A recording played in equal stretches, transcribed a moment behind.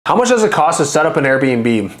How much does it cost to set up an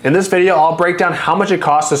Airbnb? In this video, I'll break down how much it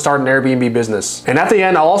costs to start an Airbnb business. And at the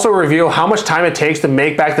end, I'll also reveal how much time it takes to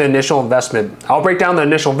make back the initial investment. I'll break down the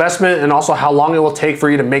initial investment and also how long it will take for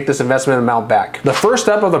you to make this investment amount back. The first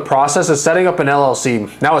step of the process is setting up an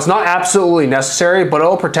LLC. Now, it's not absolutely necessary, but it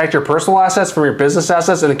will protect your personal assets from your business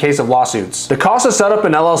assets in the case of lawsuits. The cost to set up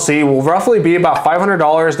an LLC will roughly be about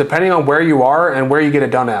 $500 depending on where you are and where you get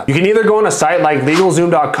it done at. You can either go on a site like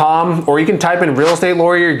LegalZoom.com or you can type in real estate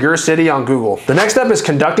lawyer your city on Google. The next step is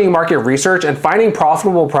conducting market research and finding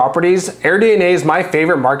profitable properties. AirDNA is my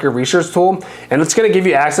favorite market research tool, and it's going to give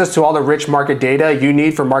you access to all the rich market data you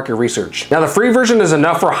need for market research. Now, the free version is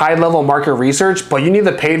enough for high-level market research, but you need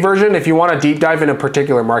the paid version if you want to deep dive in a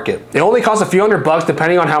particular market. It only costs a few $100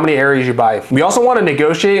 depending on how many areas you buy. We also want to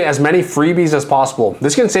negotiate as many freebies as possible.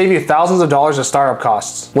 This can save you thousands of dollars of startup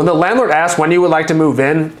costs. When the landlord asks when you would like to move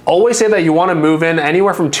in, always say that you want to move in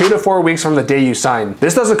anywhere from 2 to 4 weeks from the day you sign.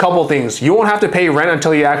 This does a couple things. You won't have to pay rent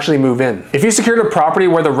until you actually move in. If you secured a property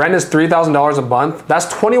where the rent is $3,000 a month, that's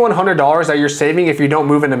 $2,100 that you're saving if you don't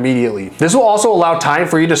move in immediately. This will also allow time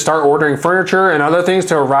for you to start ordering furniture and other things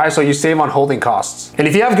to arrive so you save on holding costs. And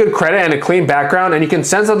if you have good credit and a clean background and you can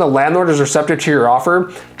sense that the landlord is receptive to your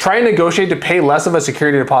offer, try and negotiate to pay less of a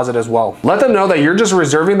security deposit as well. Let them know that you're just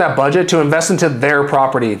reserving that budget to invest into their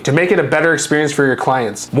property to make it a better experience for your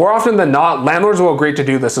clients. More often than not, landlords will agree to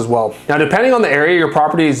do this as well. Now, depending on the area your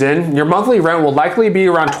property is in, your monthly rent will likely be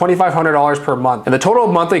around $2,500 per month. And the total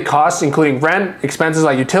monthly costs, including rent, expenses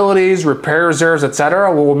like utilities, repair reserves,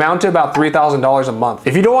 etc., will amount to about $3,000 a month.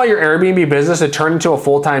 If you don't want your Airbnb business to turn into a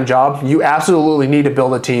full-time job, you absolutely need to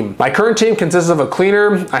build a team. My current team consists of a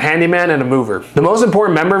cleaner, a handyman, and a mover. The most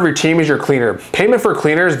important member of your team is your cleaner. Payment for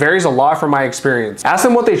cleaners varies a lot from my experience. Ask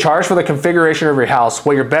them what they charge for the configuration of your house,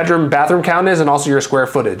 what your bedroom, bathroom count is, and also your square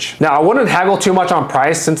footage. Now, I wouldn't haggle too much on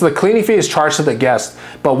price since the cleaning fee is charged to the guest,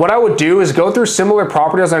 but what I would do is go through similar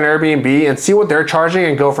properties on Airbnb and see what they're charging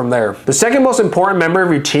and go from there. The second most important member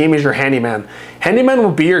of your team is your handyman. Handyman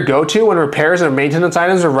will be your go-to when repairs and maintenance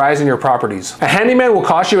items arise in your properties. A handyman will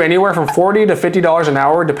cost you anywhere from $40 to $50 an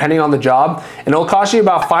hour depending on the job, and it'll cost you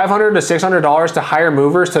about $500 to $600 to hire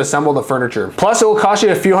movers to assemble the furniture. Plus, it will cost you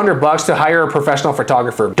a few $100 to hire a professional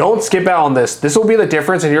photographer. Don't skip out on this. This will be the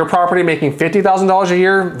difference in your property making $50,000 a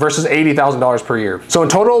year versus $80,000 per year. So in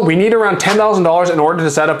total, we need around $10,000 in order to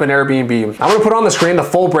set up an Airbnb. I'm going to put on the screen the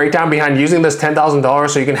full breakdown behind using this $10,000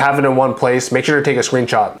 so you can have it in one place. Make sure to take a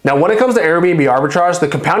screenshot. Now, when it comes to Airbnb arbitrage, the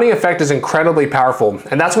compounding effect is incredibly powerful,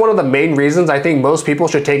 and that's one of the main reasons I think most people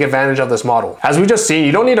should take advantage of this model. As we just seen,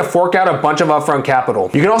 you don't need to fork out a bunch of upfront capital.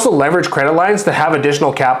 You can also leverage credit lines to have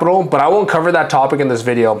additional capital, but I won't cover that topic in this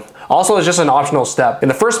video. Also, it's just an optional step. In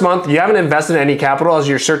the first month, you haven't invested any capital as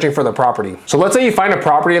you're searching for the property. So let's say you find a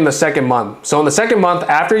property in the second month. So in the second month,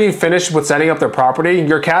 after you finish with setting up the property,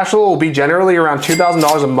 your cash flow will be generally around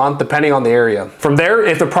 $2,000 a month depending on the area. From there,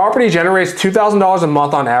 if the property generates $2,000 a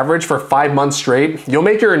month on average for 5 months straight, you'll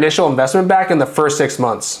make your initial investment back in the first 6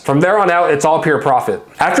 months. From there on out, it's all pure profit.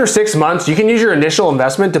 After 6 months, you can use your initial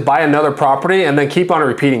investment to buy another property and then keep on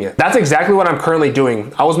repeating it. That's exactly what I'm currently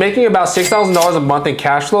doing. I was making about $6,000 a month in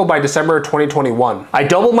cash flow by December 2021. I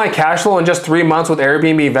doubled my cash flow in just 3 months with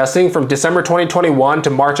Airbnb investing from December 2021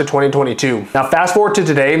 to March of 2022. Now fast forward to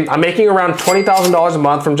today, I'm making around $20,000 a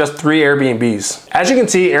month from just 3 Airbnbs. As you can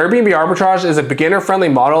see, Airbnb arbitrage is a beginner-friendly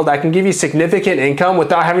model that can give you significant income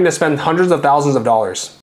without having to spend hundreds of thousands of dollars.